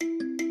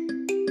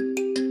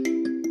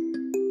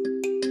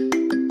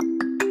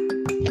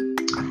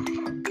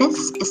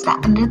This is the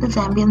Under the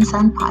Zambian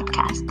Sun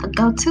podcast, the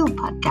go-to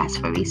podcast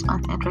for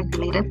Response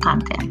Network-related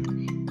content.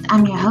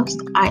 I'm your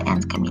host,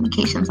 RN's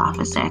Communications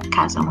Officer,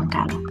 Kazo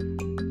Mungalo.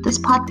 This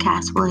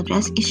podcast will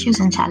address issues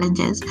and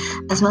challenges,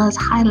 as well as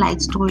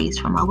highlight stories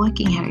from our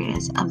working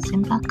areas of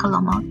Zimba,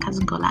 Kalomo,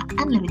 Kazungula,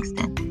 and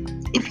Livingston.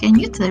 If you're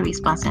new to the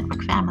Response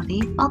Network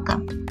family,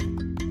 welcome.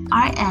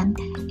 RN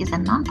is a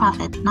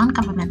non-profit,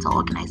 non-governmental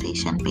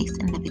organization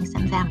based in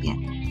Livingston, Zambia.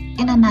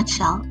 In a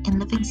nutshell, in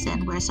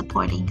Livingston, we're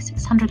supporting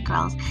 600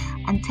 girls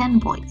and 10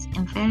 boys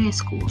in various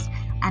schools,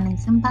 and in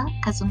Zimba,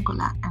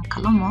 Kazungula, and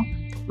Kalomo,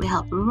 we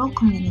help rural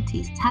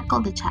communities tackle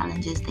the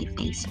challenges they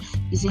face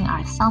using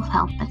our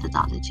self-help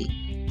methodology.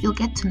 You'll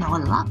get to know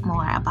a lot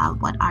more about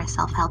what our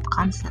self-help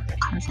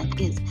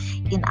concept is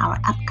in our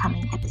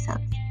upcoming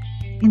episodes.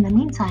 In the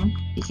meantime,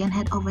 you can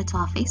head over to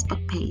our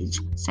Facebook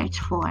page, search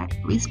for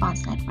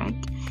Response Network,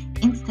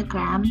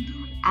 Instagram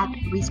at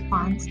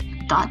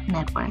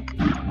response.network,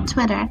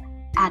 Twitter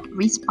at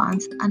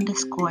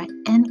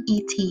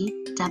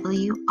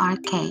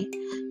response_NETWRK,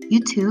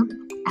 YouTube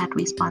at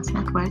Response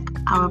Network,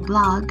 our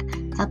blog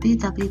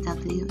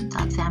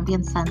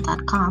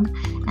www.zambiansun.com,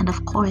 and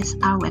of course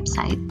our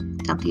website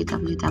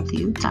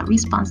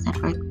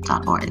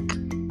www.responsenetwork.org.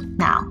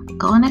 Now,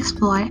 go and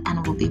explore,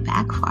 and we'll be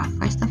back for our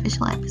first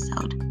official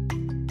episode.